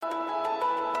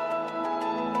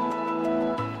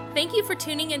Thank you for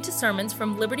tuning into sermons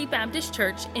from Liberty Baptist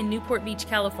Church in Newport Beach,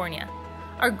 California.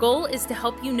 Our goal is to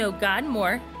help you know God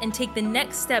more and take the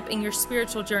next step in your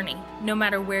spiritual journey, no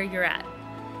matter where you're at.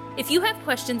 If you have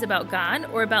questions about God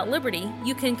or about Liberty,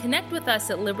 you can connect with us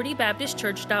at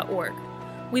libertybaptistchurch.org.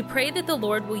 We pray that the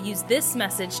Lord will use this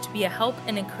message to be a help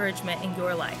and encouragement in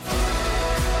your life.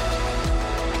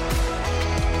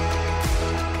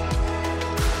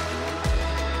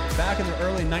 Back in the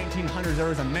early 1900s, there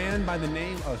was a man by the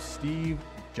name of Steve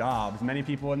Jobs. Many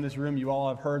people in this room, you all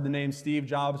have heard the name Steve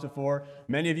Jobs before.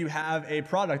 Many of you have a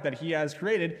product that he has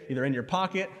created, either in your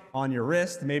pocket, on your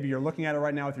wrist. Maybe you're looking at it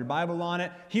right now with your Bible on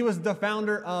it. He was the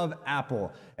founder of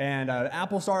Apple. And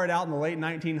Apple started out in the late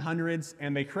 1900s,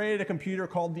 and they created a computer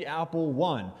called the Apple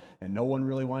I. And no one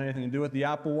really wanted anything to do with the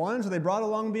Apple I, so they brought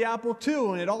along the Apple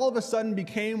II, and it all of a sudden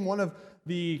became one of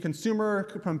the consumer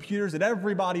computers that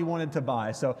everybody wanted to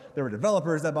buy. So there were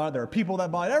developers that bought it, there were people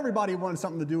that bought it, everybody wanted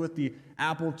something to do with the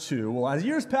Apple II. Well, as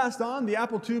years passed on, the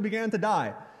Apple II began to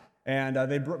die. And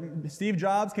Steve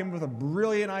Jobs came up with a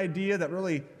brilliant idea that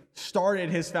really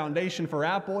started his foundation for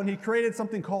Apple, and he created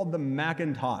something called the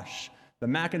Macintosh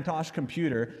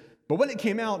computer. But when it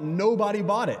came out, nobody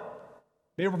bought it.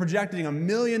 They were projecting $1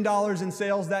 million in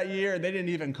sales that year. They didn't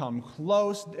even come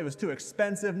close. It was too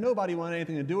expensive. Nobody wanted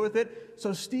anything to do with it.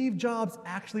 So Steve Jobs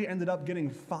actually ended up getting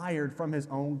fired from his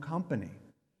own company.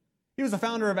 He was the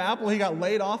founder of Apple. He got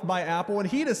laid off by Apple, and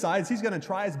he decides he's going to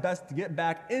try his best to get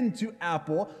back into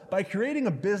Apple by creating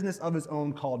a business of his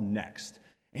own called Next.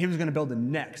 He was going to build the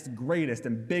next, greatest,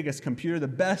 and biggest computer, the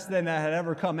best thing that had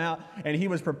ever come out, and he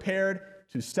was prepared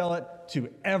to sell it to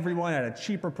everyone at a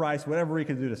cheaper price, whatever he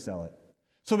could do to sell it.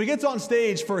 So he gets on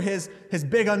stage for his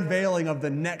big unveiling of the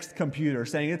Next computer,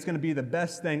 saying it's going to be the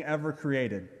best thing ever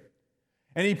created.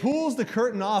 And he pulls the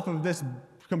curtain off of this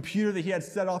computer that he had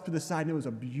set off to the side, and it was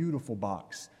a beautiful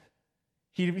box.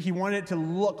 He wanted it to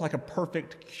look like a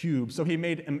perfect cube, so he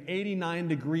made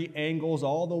 89-degree angles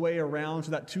all the way around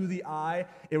so that to the eye,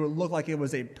 it would look like it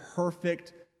was a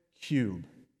perfect cube.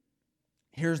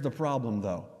 Here's the problem,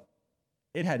 though.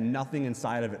 It had nothing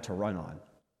inside of it to run on.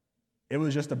 It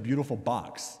was just a beautiful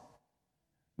box.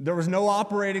 There was no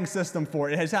operating system for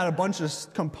it. It has had a bunch of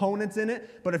components in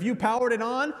it, but if you powered it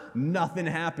on, nothing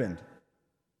happened.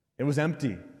 It was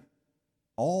empty.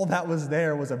 All that was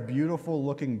there was a beautiful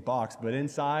looking box, but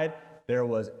inside there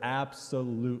was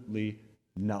absolutely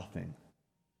nothing.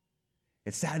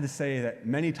 It's sad to say that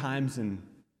many times in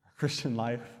our Christian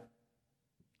life,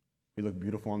 we look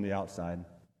beautiful on the outside.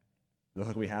 We look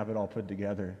like we have it all put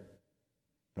together.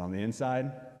 But on the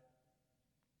inside,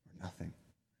 nothing.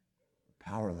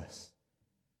 We're powerless.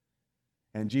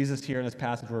 And Jesus here in this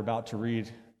passage we're about to read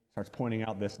starts pointing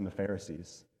out this in the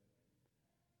Pharisees.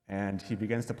 And he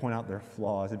begins to point out their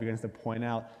flaws. He begins to point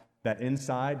out that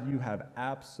inside you have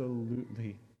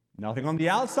absolutely nothing. On the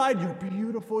outside, you're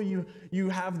beautiful. You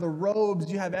have the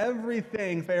robes. You have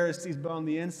everything, Pharisees. But on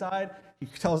the inside, he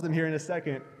tells them here in a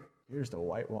second, here's the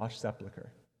whitewashed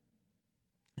sepulcher.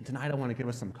 And tonight I want to give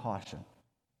us some caution.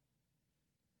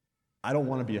 I don't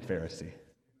want to be a Pharisee.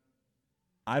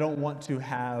 I don't want to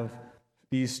have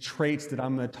these traits that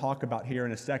I'm going to talk about here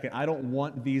in a second. I don't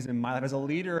want these in my life. As a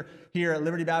leader here at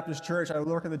Liberty Baptist Church, I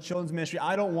work in the children's ministry.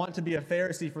 I don't want to be a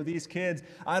Pharisee for these kids.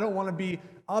 I don't want to be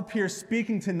up here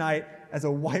speaking tonight as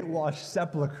a whitewashed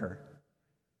sepulcher.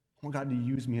 I want God to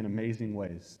use me in amazing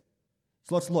ways.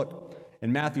 So let's look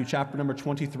in Matthew chapter number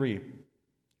 23.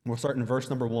 We'll start in verse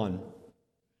number 1.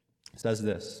 It says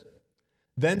this.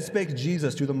 Then spake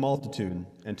Jesus to the multitude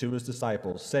and to his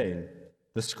disciples, saying,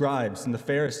 the scribes and the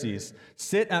Pharisees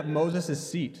sit at Moses'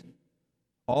 seat.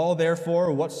 All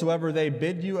therefore whatsoever they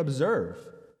bid you observe,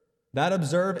 that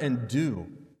observe and do,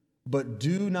 but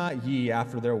do not ye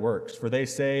after their works, for they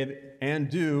say, and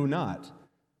do not.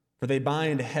 For they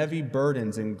bind heavy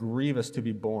burdens and grievous to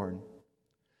be borne,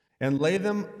 and lay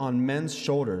them on men's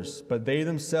shoulders, but they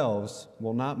themselves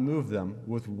will not move them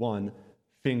with one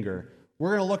finger.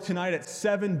 We're going to look tonight at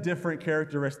 7 different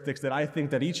characteristics that I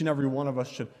think that each and every one of us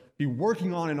should be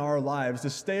working on in our lives to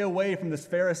stay away from this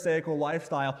Pharisaical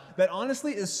lifestyle that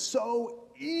honestly is so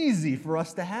easy for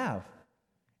us to have.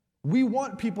 We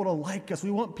want people to like us. We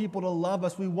want people to love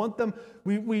us. We want them,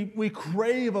 we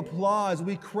crave applause.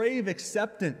 We crave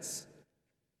acceptance.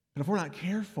 And if we're not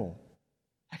careful,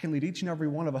 that can lead each and every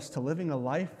one of us to living a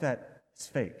life that is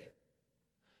fake.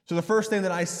 So the first thing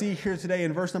that I see here today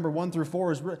in verse number 1 through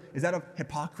 4 is that of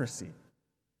hypocrisy.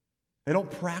 They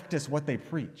don't practice what they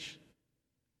preach.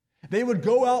 They would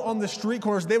go out on the street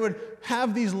corners, they would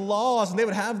have these laws, and they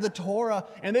would have the Torah,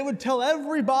 and they would tell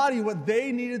everybody what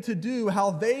they needed to do,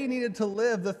 how they needed to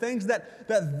live, the things that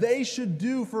they should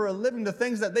do for a living, the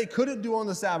things that they couldn't do on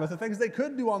the Sabbath, the things they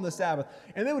could do on the Sabbath.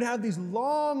 And they would have these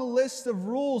long lists of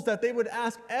rules that they would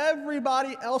ask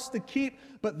everybody else to keep,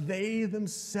 but they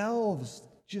themselves,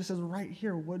 Jesus says right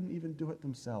here, wouldn't even do it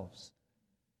themselves.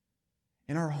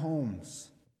 In our homes,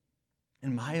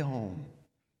 in my home,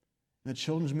 in the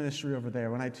children's ministry over there,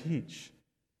 when I teach,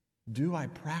 do I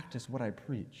practice what I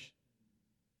preach?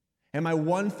 Am I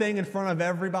one thing in front of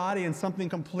everybody and something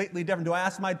completely different? Do I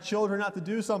ask my children not to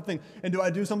do something, and do I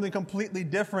do something completely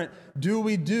different? Do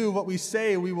we do what we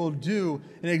say we will do?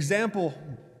 An example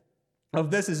of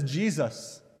this is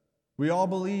Jesus. We all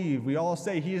believe, we all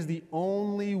say he is the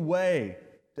only way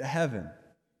to heaven.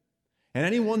 And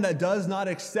anyone that does not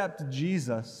accept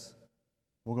Jesus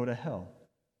will go to hell.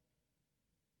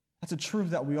 That's a truth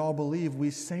that we all believe.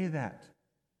 We say that.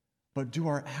 But do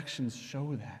our actions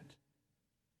show that?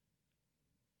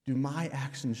 Do my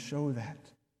actions show that?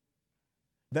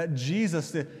 That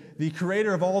Jesus, the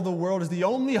creator of all the world, is the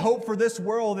only hope for this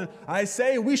world. And I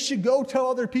say we should go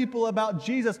tell other people about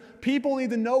Jesus. People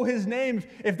need to know his name.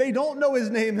 If they don't know his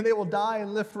name, then they will die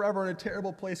and live forever in a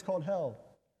terrible place called hell.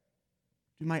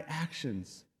 Do my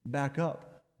actions back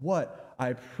up what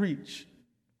I preach?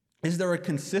 Is there a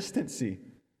consistency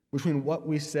between what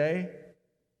we say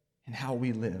and how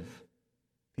we live?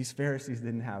 These Pharisees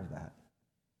didn't have that.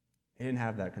 They didn't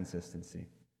have that consistency.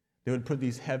 They would put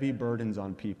these heavy burdens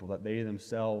on people that they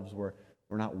themselves were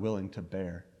not willing to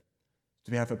bear.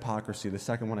 So we have hypocrisy. The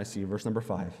second one I see, verse number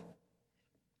 5.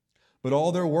 But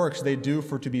all their works they do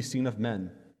for to be seen of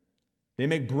men. They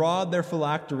make broad their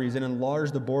phylacteries and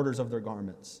enlarge the borders of their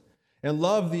garments, and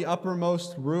love the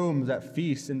uppermost rooms at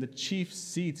feasts and the chief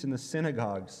seats in the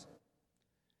synagogues,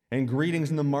 and greetings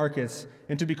in the markets,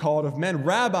 and to be called of men,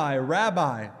 Rabbi,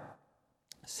 Rabbi.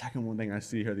 The second one thing I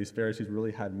see here these Pharisees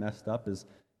really had messed up is,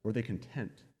 were they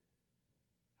content?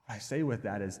 What I say with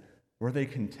that is, were they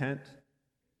content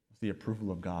with the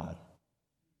approval of God?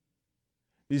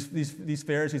 These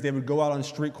Pharisees, they would go out on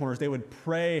street corners. They would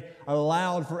pray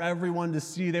aloud for everyone to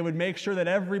see. They would make sure that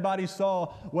everybody saw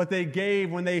what they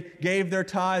gave when they gave their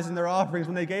tithes and their offerings,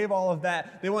 when they gave all of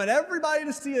that. They wanted everybody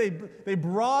to see. They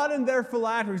broadened their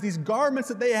phylacteries. These garments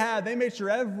that they had, they made sure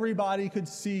everybody could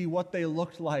see what they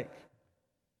looked like.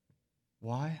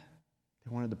 Why?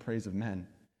 They wanted the praise of men.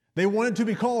 They wanted to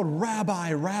be called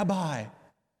Rabbi, Rabbi.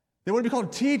 They wanted to be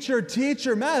called Teacher,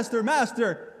 Teacher, Master,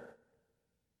 Master.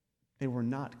 They were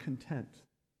not content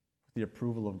with the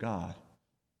approval of God.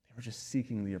 They were just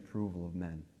seeking the approval of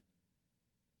men.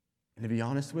 And to be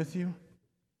honest with you,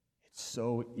 it's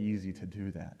so easy to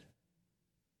do that.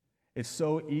 It's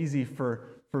so easy for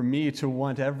me to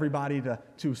want everybody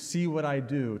to see what I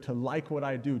do, to like what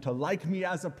I do, to like me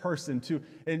as a person,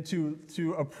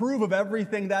 to approve of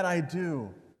everything that I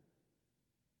do.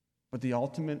 But the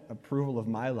ultimate approval of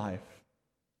my life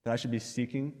that I should be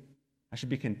seeking, I should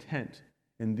be content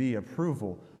in the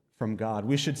approval from God.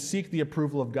 We should seek the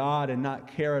approval of God and not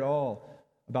care at all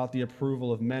about the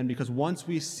approval of men, because once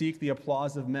we seek the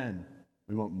applause of men,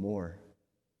 we want more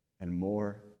and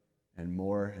more and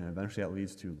more, and eventually that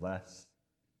leads to less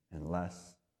and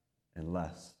less and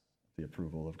less the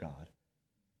approval of God.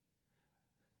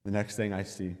 The next thing I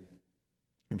see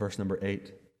in verse number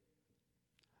 8,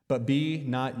 but be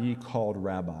not ye called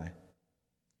Rabbi,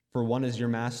 for one is your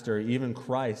master, even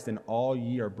Christ, and all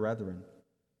ye are brethren.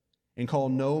 And call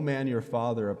no man your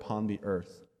father upon the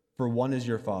earth, for one is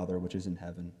your Father which is in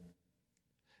heaven.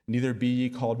 Neither be ye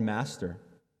called master,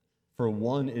 for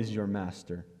one is your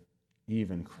master,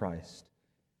 even Christ.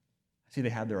 See, they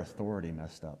had their authority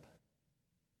messed up.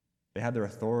 They had their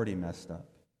authority messed up.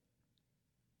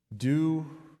 Do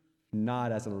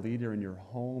not, as a leader in your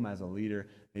home, as a leader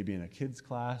maybe in a kids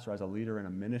class, or as a leader in a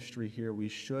ministry here, we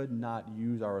should not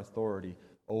use our authority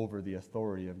over the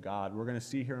authority of God. We're going to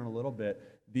see here in a little bit,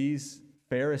 these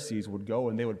Pharisees would go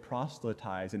and they would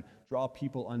proselytize and draw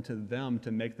people unto them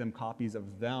to make them copies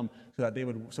of them, so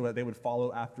that they would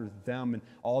follow after them, and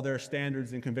all their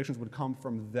standards and convictions would come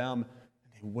from them,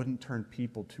 and they wouldn't turn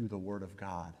people to the Word of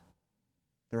God.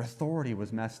 Their authority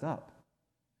was messed up.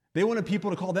 They wanted people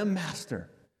to call them master,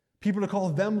 people to call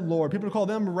them Lord, people to call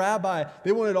them rabbi.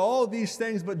 They wanted all of these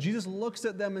things, but Jesus looks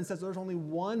at them and says there's only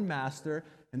one master,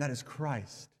 and that is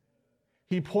Christ.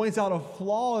 He points out a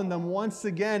flaw in them once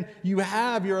again. You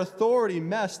have your authority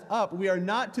messed up. We are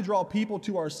not to draw people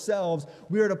to ourselves.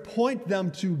 We are to point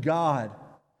them to God.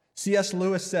 C.S.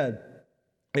 Lewis said,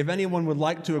 if anyone would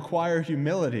like to acquire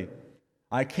humility,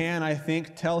 I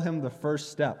think, tell him the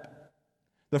first step.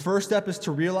 The first step is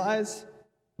to realize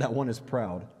that one is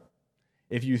proud.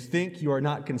 If you think you are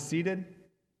not conceited,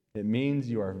 it means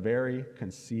you are very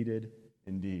conceited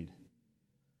indeed.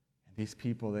 And these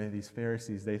people, these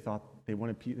Pharisees, they thought they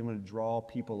wanted to draw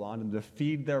people on them to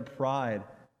feed their pride.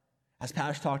 As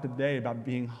Pastor talked today about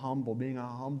being humble, being a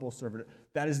humble servant,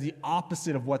 that is the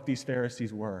opposite of what these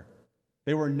Pharisees were.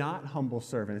 They were not humble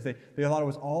servants. They thought it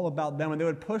was all about them, and they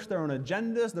would push their own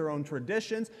agendas, their own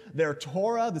traditions, their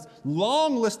Torah, this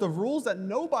long list of rules that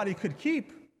nobody could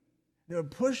keep. They would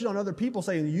push it on other people,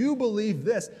 saying, you believe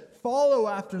this, follow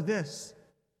after this.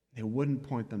 They wouldn't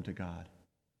point them to God.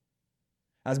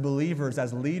 As believers,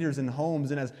 as leaders in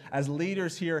homes, and as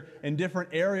leaders here in different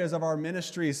areas of our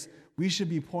ministries, we should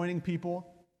be pointing people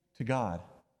to God.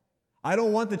 I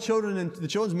don't want the children in the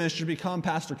children's ministry to become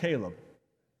Pastor Caleb.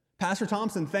 Pastor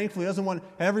Thompson, thankfully, doesn't want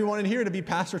everyone in here to be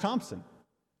Pastor Thompson.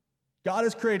 God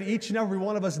has created each and every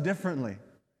one of us differently.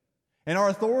 And our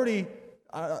authority,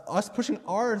 us pushing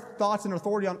our thoughts and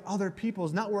authority on other people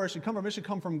is not where it should come from. It should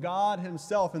come from God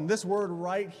himself. And this word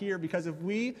right here, because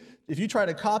if you try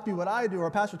to copy what I do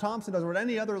or Pastor Thompson does or what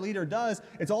any other leader does,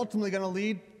 it's ultimately going to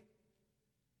lead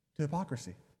to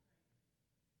hypocrisy.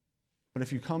 But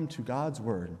if you come to God's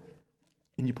word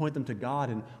and you point them to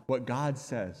God and what God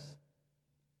says,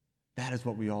 that is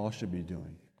what we all should be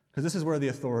doing. Because this is where the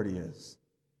authority is.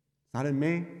 It's not in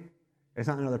me. It's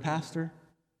not in another pastor.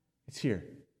 It's here.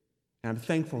 And I'm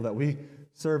thankful that we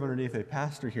serve underneath a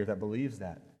pastor here that believes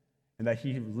that and that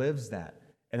he lives that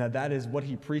and that is what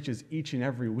he preaches each and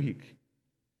every week.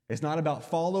 It's not about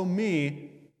follow me.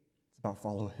 It's about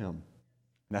follow him.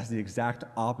 And that's the exact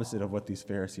opposite of what these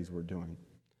Pharisees were doing.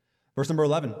 Verse number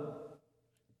 11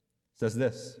 says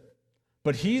this,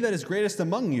 but he that is greatest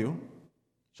among you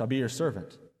shall be your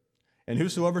servant, and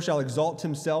whosoever shall exalt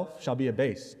himself shall be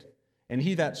abased, and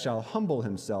he that shall humble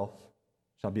himself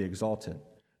shall be exalted.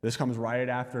 This comes right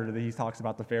after he talks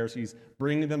about the Pharisees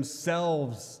bringing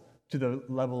themselves to the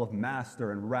level of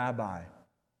master and rabbi.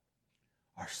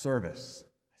 Our service.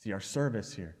 I see our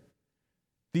service here.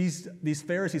 These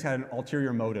Pharisees had an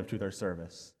ulterior motive to their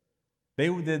service. They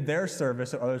did their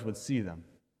service so others would see them.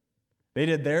 They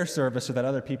did their service so that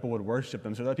other people would worship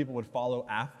them, so that other people would follow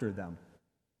after them.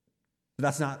 But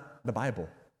that's not the Bible.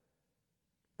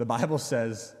 The Bible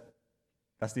says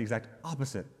that's the exact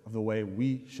opposite of the way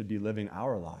we should be living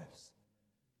our lives.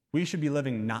 We should be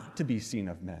living not to be seen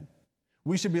of men.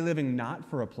 We should be living not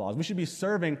for applause. We should be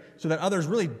serving so that others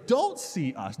really don't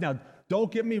see us. Now,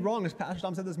 don't get me wrong, as Pastor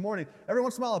Tom said this morning, every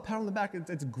once in a while a pat on the back,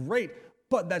 it's great,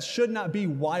 but that should not be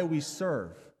why we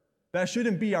serve. That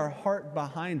shouldn't be our heart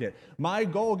behind it. My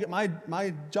goal,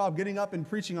 my job getting up and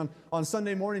preaching on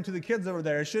Sunday morning to the kids over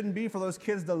there, it shouldn't be for those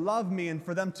kids to love me and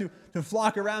for them to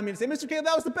flock around me and say, Mr. Caleb,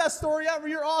 that was the best story ever,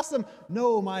 you're awesome.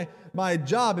 No, my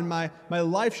job and my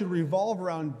life should revolve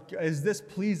around, is this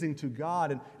pleasing to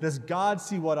God? And does God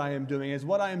see what I am doing? Is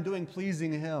what I am doing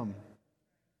pleasing him?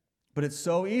 But it's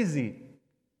so easy.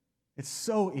 It's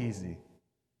so easy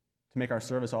to make our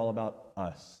service all about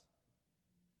us.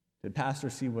 Did Pastor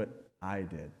see what I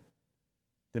did?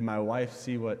 Did my wife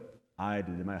see what I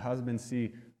did? Did my husband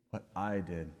see what I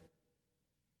did?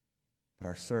 But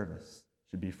our service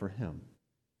should be for him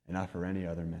and not for any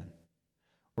other man.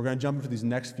 We're going to jump into these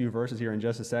next few verses here in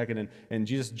just a second, and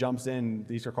Jesus jumps in.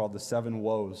 These are called the 7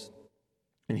 woes.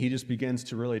 And he just begins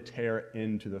to really tear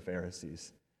into the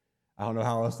Pharisees. I don't know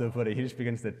how else to put it. He just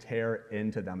begins to tear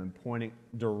into them and pointing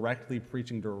directly,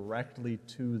 preaching directly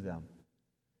to them.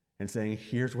 And saying,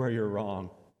 here's where you're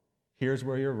wrong, here's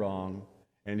where you're wrong,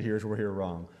 and here's where you're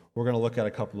wrong. We're going to look at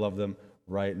a couple of them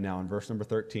right now in verse number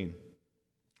 13.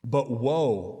 But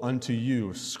woe unto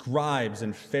you, scribes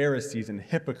and Pharisees and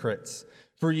hypocrites,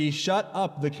 for ye shut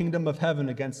up the kingdom of heaven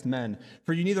against men,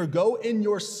 for ye neither go in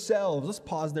yourselves. Let's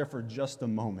pause there for just a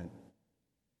moment.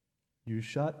 You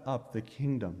shut up the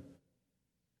kingdom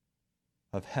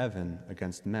of heaven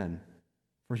against men,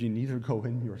 for ye neither go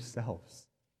in yourselves.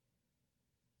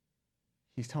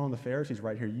 He's telling the Pharisees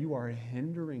right here, you are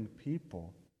hindering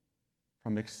people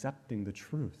from accepting the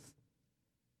truth.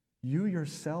 You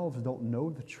yourselves don't know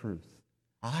the truth.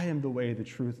 I am the way, the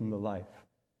truth, and the life.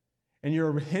 And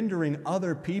you're hindering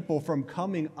other people from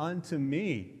coming unto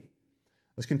me.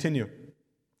 Let's continue.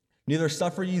 Neither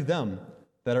suffer ye them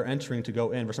that are entering to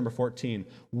go in. Verse number 14.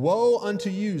 Woe unto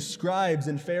you, scribes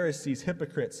and Pharisees,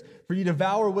 hypocrites, for ye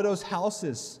devour widows'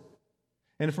 houses,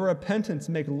 and for repentance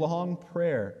make long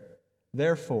prayer.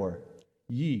 Therefore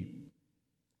ye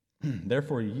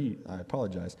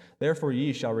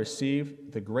shall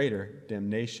receive the greater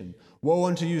damnation. Woe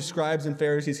unto you, scribes and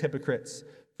Pharisees, hypocrites,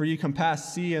 for ye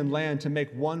compass sea and land to make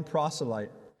one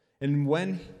proselyte, And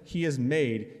when he is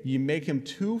made, ye make him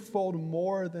twofold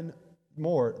more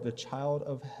the child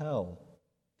of hell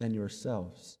than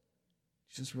yourselves.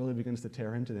 Jesus really begins to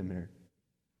tear into them here.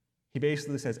 He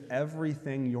basically says,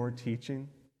 everything you're teaching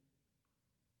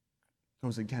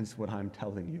goes against what I'm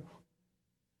telling you.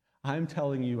 I'm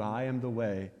telling you I am the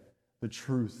way, the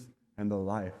truth, and the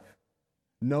life.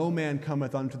 No man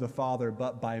cometh unto the Father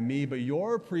but by me. But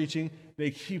you're preaching, they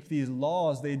keep these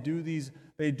laws, they do these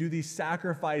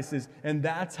sacrifices, and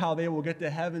that's how they will get to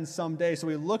heaven someday. So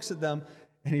he looks at them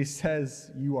and he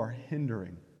says, you are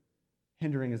hindering.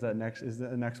 Hindering is the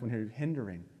next one here.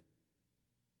 Hindering.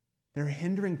 They're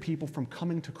hindering people from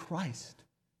coming to Christ.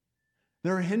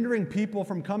 They're hindering people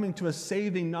from coming to a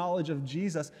saving knowledge of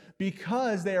Jesus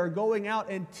because they are going out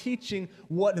and teaching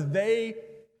what they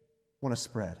want to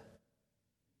spread.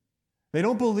 They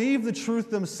don't believe the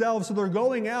truth themselves, so they're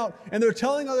going out and they're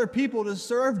telling other people to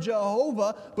serve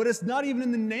Jehovah, but it's not even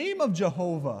in the name of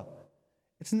Jehovah.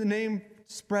 It's in the name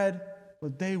spread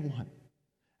what they want.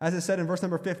 As it said in verse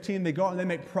number 15, they go out and they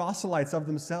make proselytes of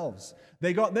themselves.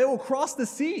 They will cross the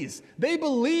seas. They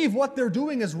believe what they're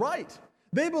doing is right.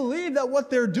 They believe that what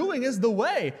they're doing is the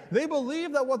way. They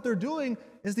believe that what they're doing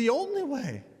is the only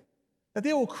way. That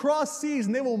they will cross seas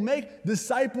and they will make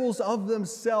disciples of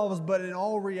themselves, but in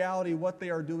all reality, what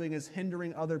they are doing is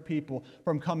hindering other people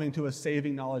from coming to a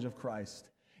saving knowledge of Christ.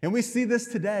 And we see this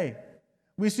today.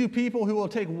 We see people who will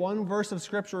take one verse of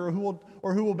Scripture or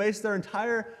who will base their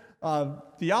entire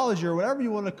theology or whatever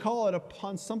you want to call it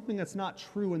upon something that's not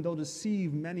true, and they'll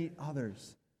deceive many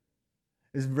others.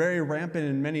 It's very rampant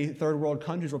in many third world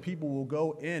countries where people will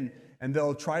go in and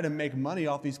they'll try to make money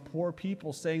off these poor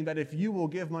people, saying that if you will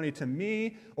give money to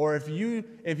me, or if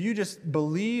you just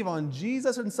believe on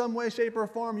Jesus in some way, shape, or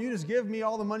form, you just give me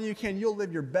all the money you can, you'll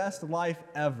live your best life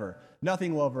ever.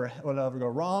 Nothing will ever go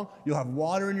wrong. You'll have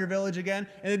water in your village again.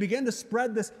 And they begin to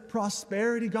spread this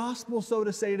prosperity gospel, so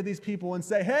to say, to these people and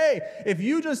say, hey, if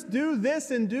you just do this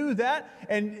and do that,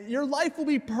 and your life will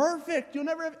be perfect. You'll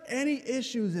never have any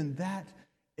issues, and that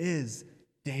is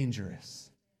dangerous.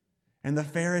 And the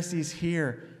Pharisees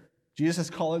here, Jesus is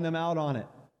calling them out on it.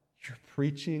 You're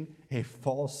preaching a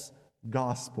false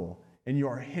gospel, and you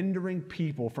are hindering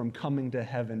people from coming to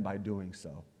heaven by doing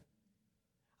so.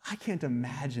 I can't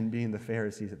imagine being the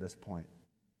Pharisees at this point.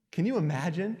 Can you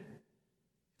imagine?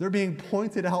 They're being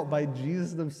pointed out by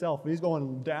Jesus himself. He's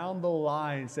going down the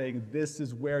line saying, this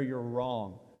is where you're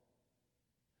wrong.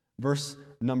 Verse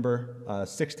number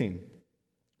 16.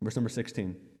 Verse number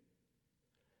 16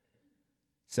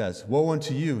 says, woe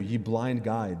unto you, ye blind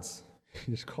guides.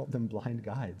 He just called them blind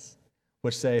guides,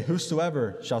 which say,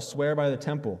 whosoever shall swear by the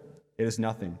temple, it is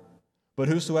nothing. But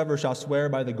whosoever shall swear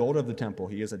by the gold of the temple,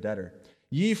 he is a debtor.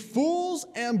 Ye fools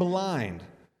and blind,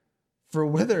 for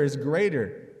whither is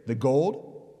greater, the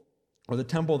gold or the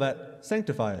temple that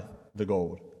sanctifieth the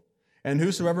gold? And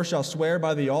whosoever shall swear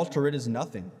by the altar, it is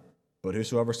nothing. But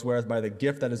whosoever sweareth by the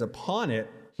gift that is upon it,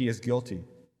 he is guilty.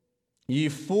 Ye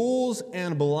fools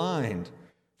and blind,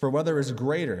 for whether is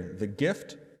greater, the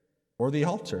gift or the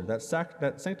altar that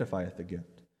sanctifieth the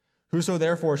gift? Whoso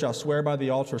therefore shall swear by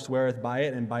the altar sweareth by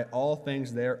it, and by all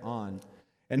things thereon.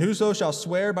 And whoso shall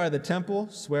swear by the temple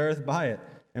sweareth by it,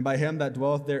 and by him that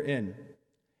dwelleth therein.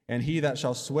 And he that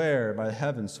shall swear by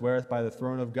heaven sweareth by the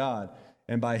throne of God,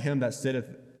 and by him that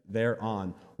sitteth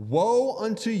thereon. Woe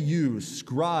unto you,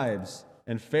 scribes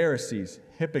and Pharisees,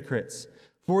 hypocrites!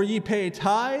 For ye pay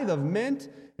tithe of mint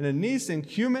and anise and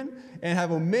cumin, and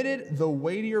have omitted the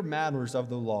weightier matters of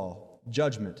the law,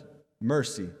 judgment,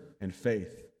 mercy, and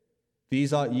faith.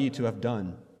 These ought ye to have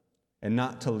done, and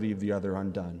not to leave the other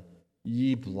undone.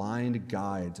 Ye blind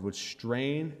guides, which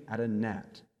strain at a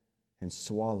gnat and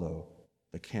swallow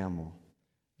the camel.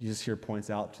 Jesus here points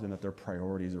out to them that their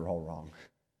priorities are all wrong.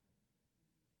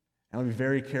 And I'll be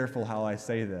very careful how I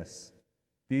say this.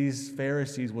 These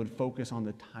Pharisees would focus on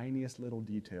the tiniest little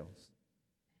details.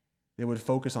 They would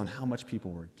focus on how much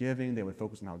people were giving. They would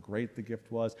focus on how great the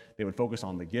gift was. They would focus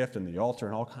on the gift and the altar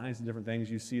and all kinds of different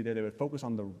things you see there. They would focus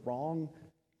on the wrong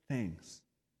things.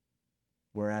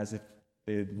 Whereas if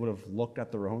they would have looked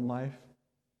at their own life,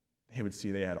 they would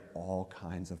see they had all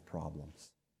kinds of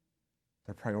problems.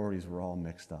 Their priorities were all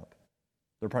mixed up.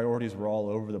 Their priorities were all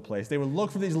over the place. They would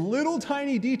look for these little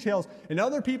tiny details in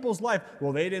other people's life.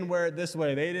 Well, they didn't wear it this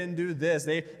way. They didn't do this.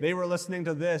 They were listening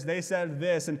to this. They said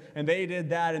this, and they did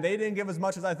that, and they didn't give as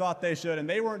much as I thought they should, and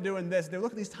they weren't doing this. They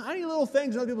look at these tiny little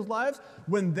things in other people's lives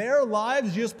when their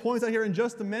lives, Jesus points out here in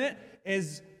just a minute,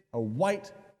 is a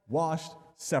whitewashed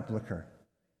sepulcher.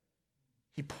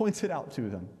 He points it out to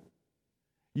them.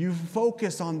 You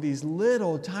focus on these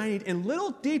little tiny, and little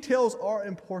details are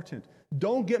important.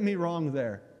 Don't get me wrong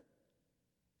there.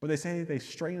 Or they say they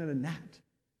strain at a gnat.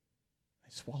 They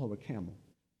swallow a camel.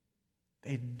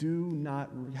 They do not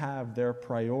have their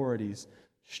priorities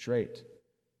straight.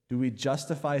 Do we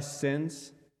justify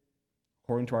sins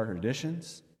according to our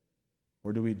traditions,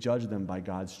 or do we judge them by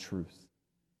God's truth?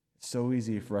 It's so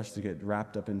easy for us to get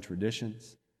wrapped up in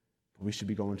traditions, but we should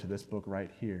be going to this book right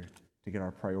here to get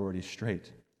our priorities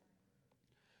straight.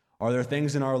 Are there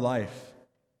things in our life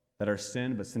that are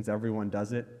sin, but since everyone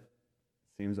does it,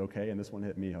 it seems okay? And this one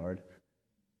hit me hard.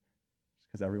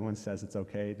 Because everyone says it's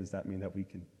okay, does that mean that we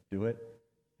can do it?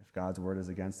 If God's word is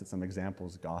against it, some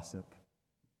examples: gossip,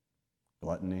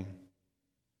 gluttony,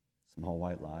 small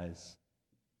white lies,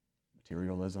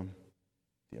 materialism,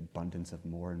 the abundance of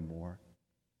more and more.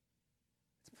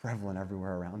 It's prevalent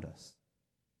everywhere around us.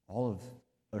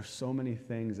 There's so many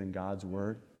things in God's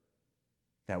word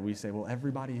that we say, well,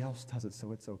 everybody else does it,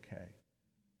 so it's okay.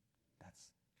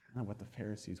 That's kind of what the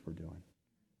Pharisees were doing.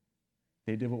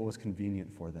 They did what was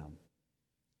convenient for them.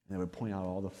 And they would point out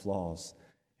all the flaws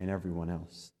in everyone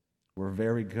else. We're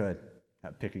very good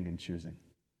at picking and choosing.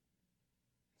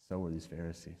 So were these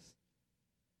Pharisees.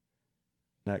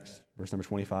 Next, verse number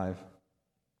 25. Verse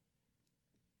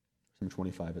number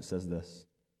 25, it says this.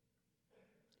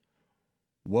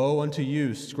 Woe unto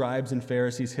you, scribes and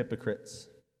Pharisees, hypocrites!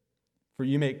 For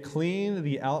you make clean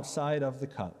the outside of the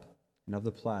cup and of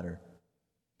the platter,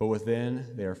 but within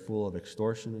they are full of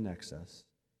extortion and excess.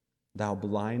 Thou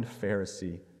blind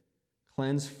Pharisee,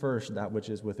 cleanse first that which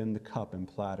is within the cup and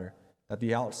platter, that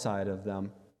the outside of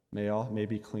them may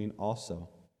be clean also.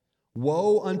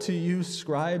 Woe unto you,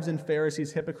 scribes and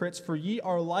Pharisees, hypocrites, for ye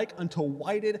are like unto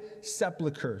whited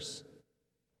sepulchres,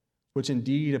 which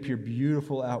indeed appear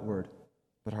beautiful outward,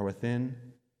 but are within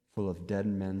full of dead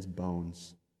men's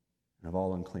bones and of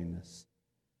all uncleanness.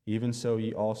 Even so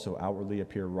ye also outwardly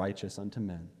appear righteous unto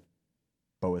men,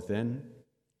 but within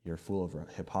ye are full of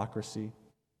hypocrisy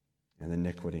and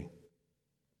iniquity.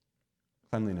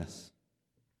 Cleanliness.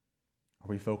 Are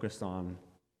we focused on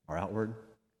our outward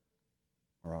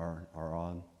or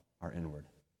on our inward?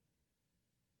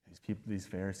 These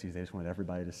Pharisees, they just wanted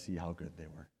everybody to see how good they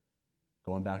were.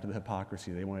 Going back to the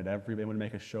hypocrisy, they wanted to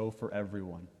make a show for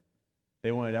everyone.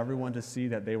 They wanted everyone to see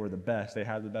that they were the best. They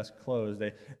had the best clothes.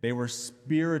 They were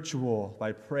spiritual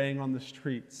by praying on the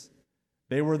streets.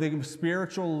 They were the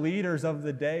spiritual leaders of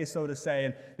the day, so to say,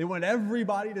 and they wanted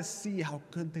everybody to see how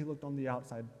good they looked on the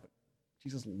outside. But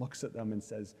Jesus looks at them and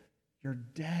says, you're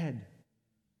dead.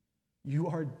 You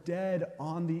are dead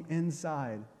on the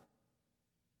inside.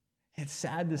 It's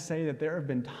sad to say that there have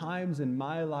been times in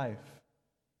my life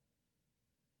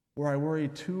where I worry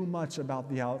too much about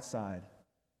the outside.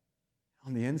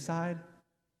 On the inside,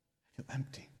 I feel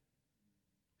empty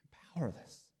and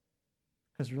powerless.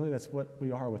 Because really that's what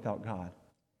we are without God.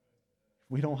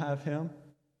 If we don't have Him,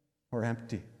 we're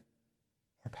empty.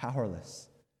 We're powerless.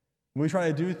 When we try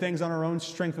to do things on our own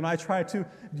strength, when I try to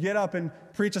get up and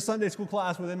preach a Sunday school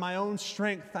class within my own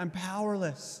strength, I'm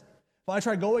powerless. If I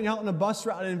try going out on a bus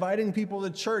route and inviting people to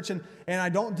church and I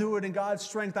don't do it in God's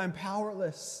strength, I'm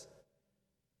powerless.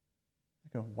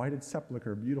 Like a whited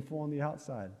sepulcher, beautiful on the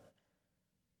outside,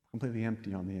 completely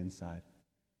empty on the inside.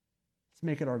 Let's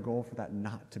make it our goal for that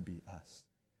not to be us.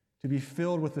 To be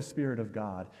filled with the Spirit of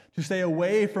God. To stay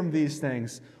away from these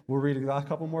things. We'll read a last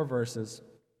couple more verses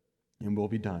and we'll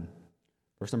be done.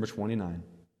 Verse number 29.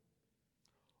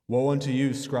 Woe unto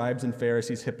you, scribes and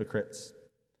Pharisees, hypocrites!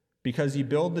 Because ye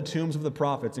build the tombs of the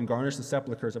prophets and garnish the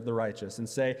sepulchres of the righteous, and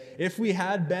say, if we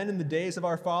had been in the days of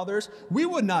our fathers, we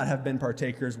would not have been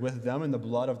partakers with them in the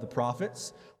blood of the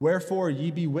prophets. Wherefore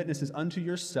ye be witnesses unto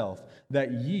yourself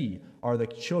that ye are the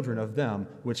children of them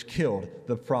which killed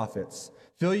the prophets.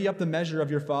 Fill ye up the measure of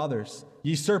your fathers,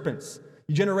 ye serpents,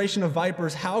 ye generation of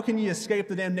vipers, how can ye escape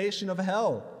the damnation of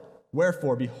hell?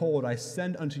 Wherefore, behold, I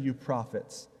send unto you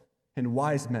prophets, and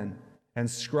wise men,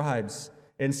 and scribes,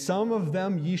 and some of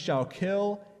them ye shall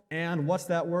kill, and what's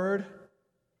that word?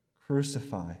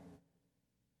 Crucify.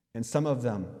 And some of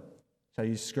them shall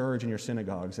ye scourge in your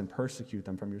synagogues, and persecute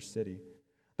them from your city,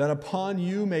 that upon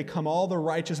you may come all the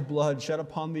righteous blood shed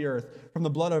upon the earth, from the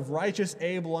blood of righteous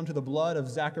Abel unto the blood of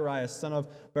Zacharias, son of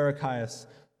Barachias,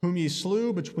 whom ye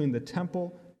slew between the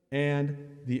temple and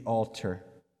the altar.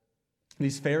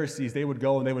 These Pharisees, they would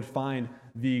go and they would find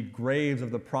the graves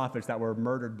of the prophets that were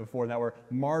murdered before, that were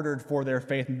martyred for their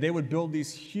faith. And they would build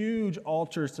these huge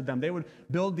altars to them. They would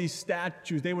build these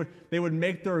statues. They would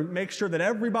make sure that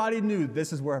everybody knew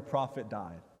this is where a prophet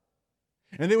died.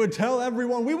 And they would tell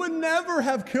everyone, we would never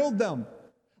have killed them.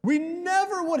 We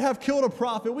never would have killed a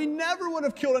prophet. We never would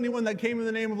have killed anyone that came in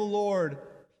the name of the Lord.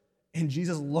 And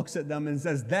Jesus looks at them and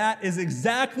says, that is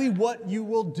exactly what you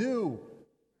will do.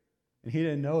 And he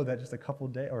didn't know that just a couple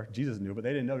days, or Jesus knew, but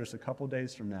they didn't know just a couple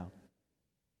days from now,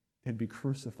 they'd be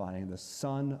crucifying the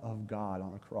Son of God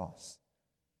on a cross.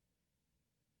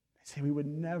 They say we would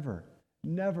never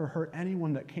hurt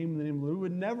anyone that came in the name of the Lord. We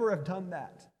would never have done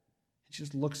that. He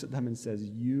just looks at them and says,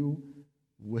 you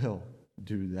will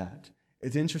do that.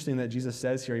 It's interesting that Jesus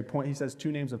says here, he says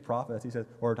two names of prophets. He says,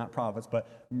 or not prophets,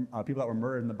 but people that were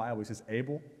murdered in the Bible. He says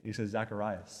Abel, he says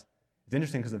Zacharias. It's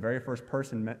interesting because the very first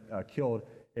person killed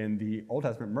in the Old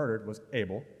Testament murdered was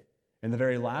Abel, and the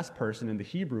very last person in the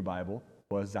Hebrew Bible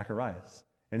was Zacharias.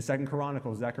 In 2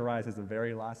 Chronicles, Zacharias is the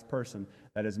very last person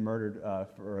that is murdered,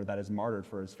 that is martyred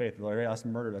for his faith, the very last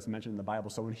murder that's mentioned in the Bible.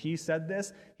 So when he said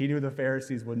this, he knew the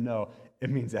Pharisees would know it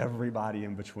means everybody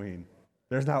in between.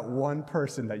 There's not one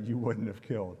person that you wouldn't have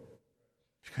killed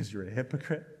because you're a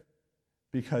hypocrite,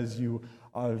 because you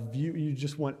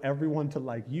just want everyone to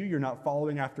like you. You're not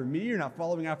following after me. You're not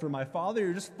following after my Father.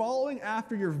 You're just following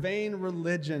after your vain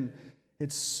religion.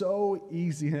 It's so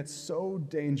easy and it's so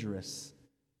dangerous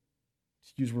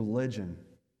to use religion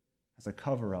as a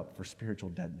cover-up for spiritual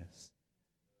deadness.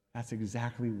 That's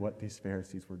exactly what these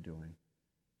Pharisees were doing.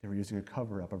 They were using a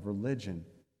cover-up of religion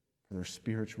for their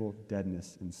spiritual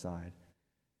deadness inside.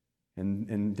 And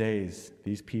in days,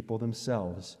 these people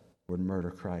themselves would murder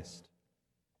Christ.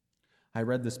 I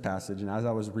read this passage, and as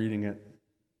I was reading it,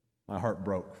 my heart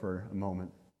broke for a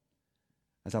moment.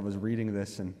 As I was reading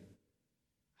this, and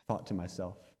I thought to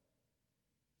myself,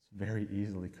 this very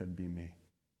easily could be me.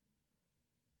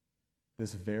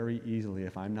 This very easily,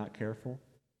 if I'm not careful,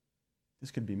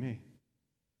 this could be me.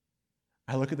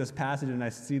 I look at this passage and I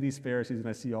see these Pharisees and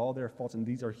I see all their faults, and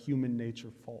these are human nature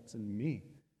faults in me.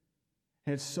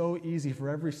 And it's so easy for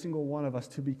every single one of us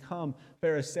to become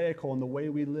Pharisaical in the way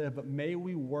we live, but may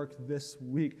we work this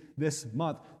week, this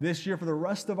month, this year, for the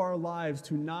rest of our lives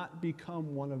to not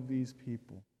become one of these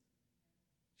people.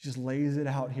 He just lays it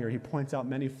out here. He points out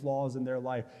many flaws in their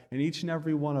life, and each and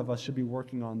every one of us should be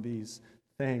working on these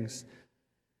things.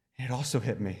 And it also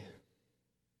hit me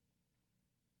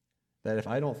that if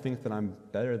I don't think that I'm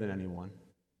better than anyone,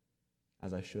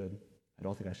 as I should, I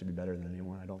don't think I should be better than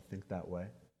anyone. I don't think that way.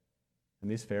 And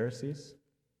these Pharisees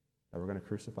that were going to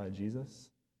crucify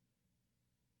Jesus,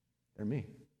 they're me.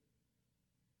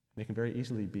 They can very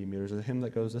easily be me. There's a hymn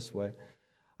that goes this way.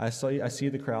 I see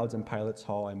the crowds in Pilate's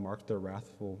hall. I mark their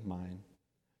wrathful mind.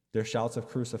 Their shouts of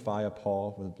crucify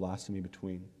appall with blasphemy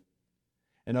between.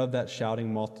 And of that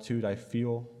shouting multitude I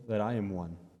feel that I am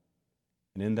one.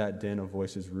 And in that din of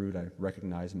voices rude I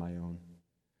recognize my own.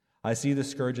 I see the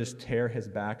scourges tear his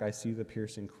back, I see the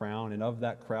piercing crown, and of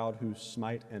that crowd who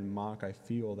smite and mock, I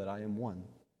feel that I am one.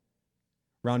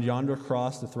 Round yonder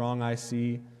cross the throng I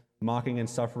see, mocking and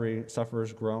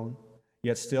sufferers groan,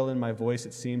 yet still in my voice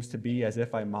it seems to be as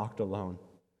if I mocked alone.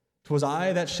 'Twas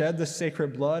I that shed the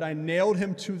sacred blood, I nailed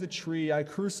him to the tree, I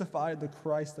crucified the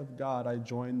Christ of God, I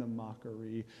joined the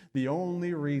mockery. The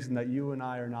only reason that you and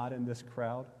I are not in this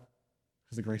crowd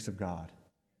is the grace of God.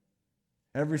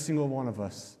 Every single one of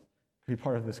us be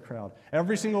part of this crowd.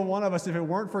 Every single one of us, if it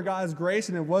weren't for God's grace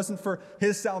and it wasn't for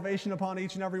his salvation upon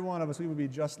each and every one of us, we would be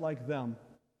just like them.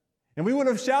 And we would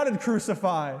have shouted,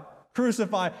 crucify,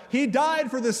 crucify. He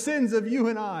died for the sins of you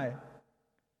and I.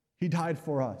 He died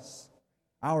for us,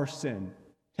 our sin,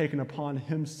 taken upon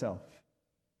himself.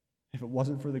 If it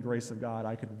wasn't for the grace of God,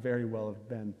 I could very well have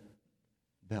been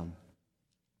them.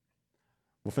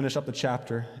 We'll finish up the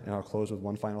chapter, and I'll close with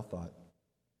one final thought.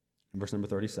 In verse number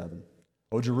 37.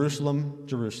 O Jerusalem,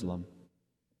 Jerusalem,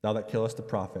 thou that killest the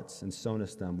prophets, and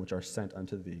stonest them which are sent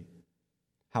unto thee.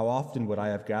 How often would I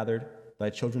have gathered thy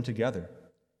children together,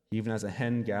 even as a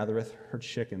hen gathereth her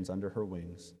chickens under her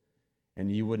wings, and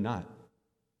ye would not.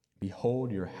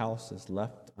 Behold, your house is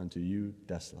left unto you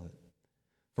desolate.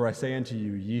 For I say unto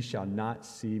you, ye shall not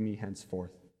see me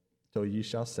henceforth, till ye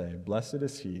shall say, Blessed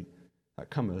is he that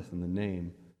cometh in the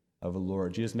name of the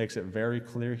Lord. Jesus makes it very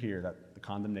clear here that the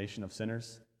condemnation of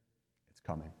sinners,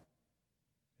 coming.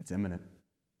 It's imminent.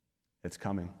 It's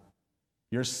coming.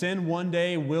 Your sin one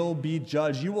day will be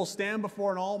judged. You will stand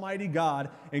before an almighty God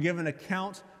and give an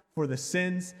account for the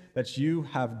sins that you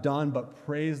have done, but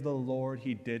praise the Lord,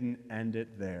 he didn't end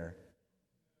it there.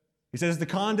 He says the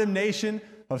condemnation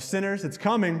of sinners, it's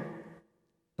coming,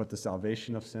 but the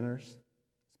salvation of sinners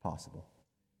is possible.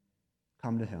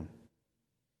 Come to him.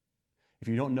 If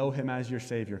you don't know him as your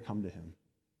Savior, come to him.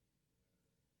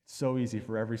 It's so easy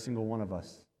for every single one of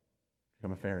us to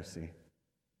become a Pharisee.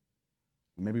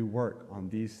 Maybe work on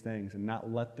these things and not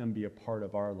let them be a part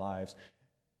of our lives.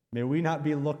 May we not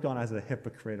be looked on as a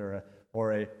hypocrite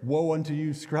or a woe unto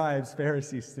you, scribes,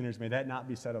 Pharisees, sinners. May that not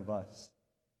be said of us.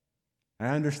 I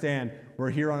understand we're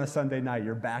here on a Sunday night.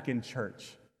 You're back in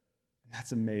church.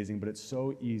 That's amazing, but it's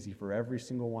so easy for every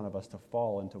single one of us to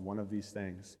fall into one of these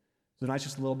things. So tonight's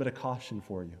just a little bit of caution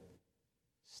for you.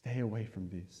 Stay away from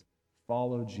these.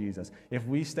 Follow Jesus. If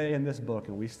we stay in this book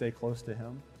and we stay close to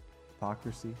him,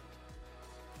 hypocrisy,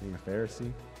 being a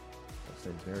Pharisee, will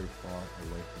stay very far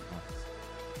away from us.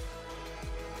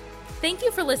 Thank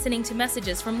you for listening to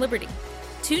Messages from Liberty.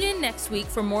 Tune in next week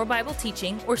for more Bible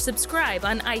teaching or subscribe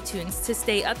on iTunes to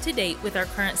stay up to date with our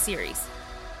current series.